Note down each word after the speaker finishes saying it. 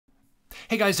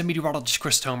Hey guys, I'm Meteorologist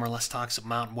Chris Tomer. Let's talk some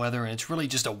mountain weather, and it's really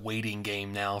just a waiting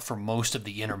game now for most of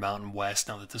the Intermountain West.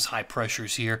 Now that this high pressure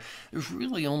is here, there's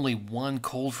really only one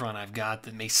cold front I've got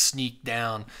that may sneak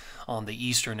down on the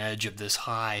eastern edge of this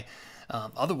high.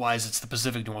 Otherwise, it's the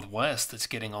Pacific Northwest that's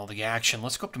getting all the action.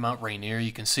 Let's go up to Mount Rainier.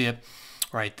 You can see it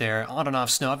right there. On and off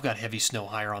snow. I've got heavy snow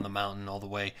higher on the mountain all the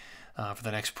way for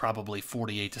the next probably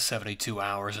 48 to 72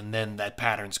 hours, and then that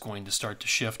pattern's going to start to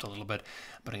shift a little bit.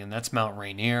 But again, that's Mount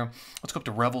Rainier. Let's go up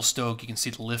to Revelstoke. You can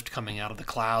see the lift coming out of the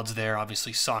clouds there,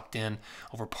 obviously socked in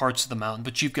over parts of the mountain,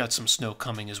 but you've got some snow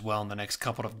coming as well in the next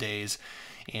couple of days.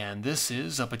 And this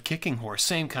is up at Kicking Horse,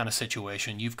 same kind of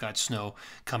situation. You've got snow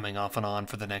coming off and on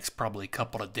for the next probably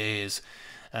couple of days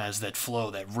as that flow,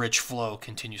 that rich flow,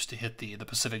 continues to hit the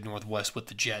Pacific Northwest with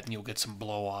the jet, and you'll get some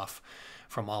blow off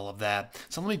from all of that.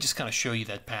 So let me just kind of show you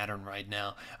that pattern right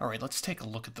now. All right, let's take a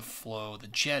look at the flow. The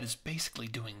jet is basically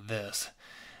doing this,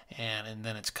 and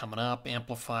then it's coming up,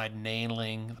 amplified,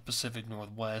 nailing the Pacific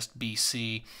Northwest,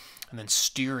 BC, and then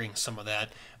steering some of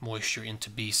that moisture into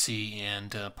BC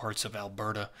and parts of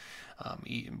Alberta,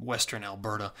 western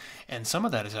Alberta. And some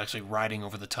of that is actually riding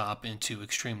over the top into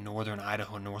extreme northern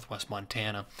Idaho and northwest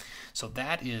Montana. So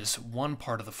that is one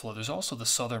part of the flow. There's also the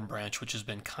southern branch, which has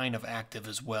been kind of active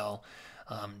as well,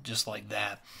 just like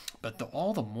that. But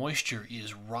all the moisture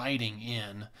is riding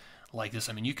in like this.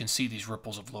 I mean, you can see these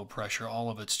ripples of low pressure. All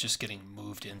of it's just getting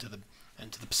moved into the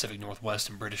Pacific Northwest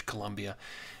and British Columbia,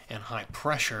 and high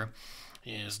pressure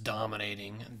is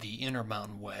dominating the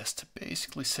Intermountain West,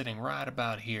 basically sitting right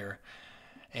about here.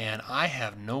 And I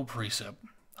have no precip.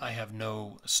 I have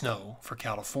no snow for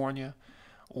California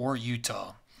or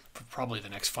Utah for probably the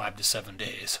next 5 to 7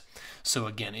 days. So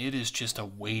again, it is just a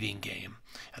waiting game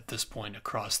at this point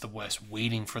across the West,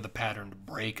 waiting for the pattern to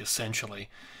break essentially,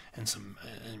 and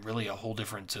really a whole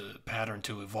different pattern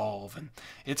to evolve. And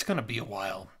it's going to be a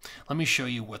while. Let me show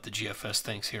you what the GFS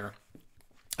thinks here.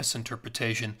 This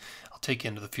interpretation, I'll take you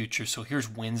into the future. So here's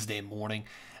Wednesday morning.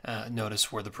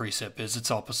 Notice where the precip is. It's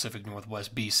all Pacific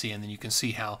Northwest BC, and then you can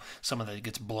see how some of that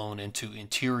gets blown into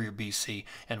interior BC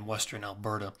and western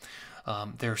Alberta.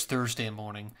 There's Thursday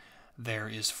morning. There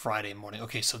is Friday morning.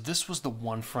 Okay, so this was the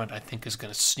one front I think is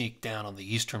going to sneak down on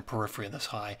the eastern periphery of this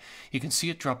high. You can see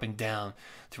it dropping down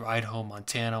through Idaho,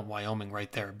 Montana, Wyoming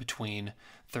right there between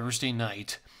Thursday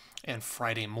night and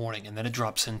Friday morning, and then it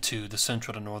drops into the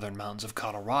central to northern mountains of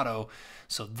Colorado.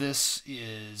 So this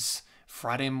is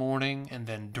Friday morning, and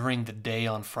then during the day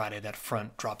on Friday, that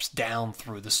front drops down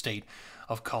through the state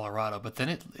of Colorado. But then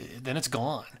it's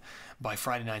gone by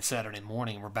Friday night, Saturday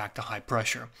morning, and we're back to high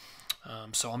pressure.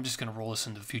 So I'm just going to roll this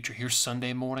into the future. Here's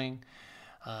Sunday morning.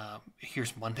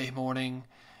 Here's Monday morning.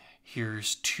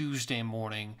 Here's Tuesday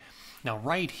morning. Now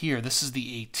right here, this is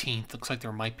the 18th. Looks like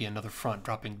there might be another front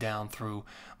dropping down through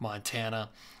Montana,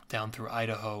 down through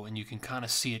Idaho, and you can kind of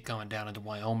see it going down into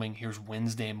Wyoming. Here's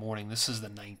Wednesday morning. This is the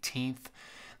 19th.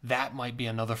 That might be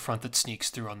another front that sneaks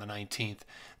through on the 19th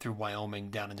through Wyoming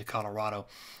down into Colorado,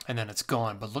 and then it's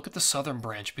gone. But look at the southern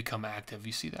branch become active.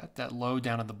 You see that low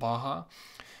down in the Baja?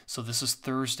 So this is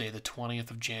Thursday, the 20th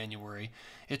of January.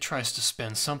 It tries to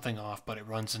spin something off, but it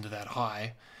runs into that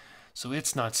high. So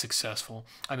it's not successful.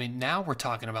 I mean, now we're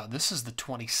talking about, this is the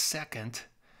 22nd.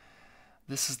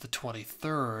 This is the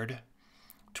 23rd,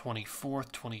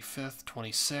 24th, 25th,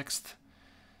 26th,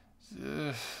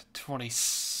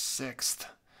 26th.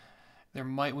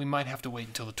 We might have to wait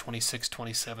until the 26th,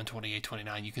 27th, 28th,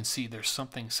 29th. You can see there's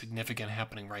something significant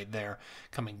happening right there,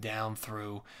 coming down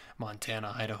through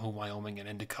Montana, Idaho, Wyoming, and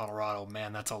into Colorado.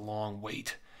 Man, that's a long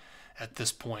wait at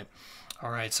this point. All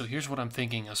right, so here's what I'm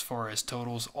thinking as far as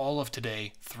totals. All of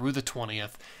today through the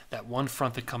 20th, that one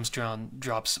front that comes down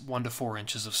drops 1 to 4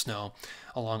 inches of snow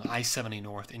along I-70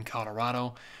 North in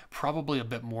Colorado, probably a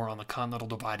bit more on the Continental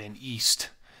Divide and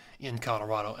east in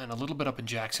Colorado, and a little bit up in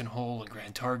Jackson Hole and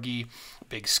Grand Targhee,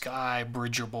 Big Sky,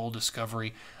 Bridger Bowl,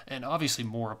 Discovery, and obviously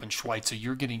more up in Schweitzer.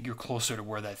 You're closer to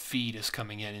where that feed is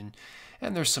coming in,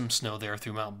 and there's some snow there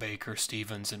through Mount Baker,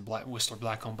 Stevens, and Whistler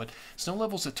Blackcomb, but snow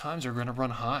levels at times are going to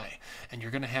run high, and you're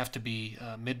going to have to be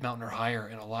mid-mountain or higher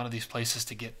in a lot of these places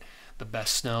to get the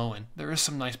best snow, and there is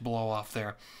some nice blow-off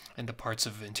there into parts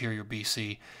of interior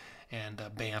BC and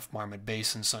Banff, Marmot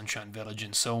Basin, Sunshine Village,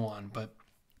 and so on, but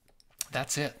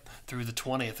that's it through the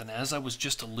 20th. And as I was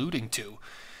just alluding to,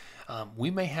 we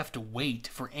may have to wait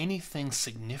for anything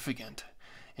significant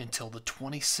until the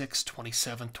 26th,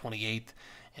 27th, 28th,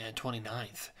 and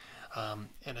 29th.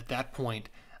 And at that point,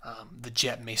 the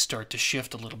jet may start to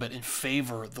shift a little bit in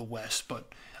favor of the west.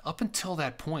 But up until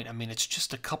that point, I mean, it's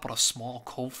just a couple of small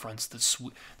cold fronts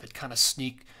that kind of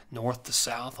sneak north to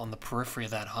south on the periphery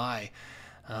of that high.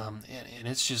 and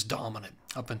it's just dominant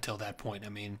up until that point. I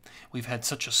mean, we've had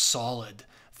such a solid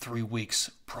 3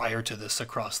 weeks prior to this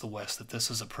across the West that this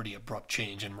is a pretty abrupt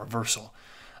change and reversal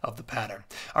of the pattern.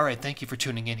 All right, thank you for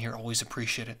tuning in here. Always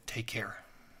appreciate it. Take care.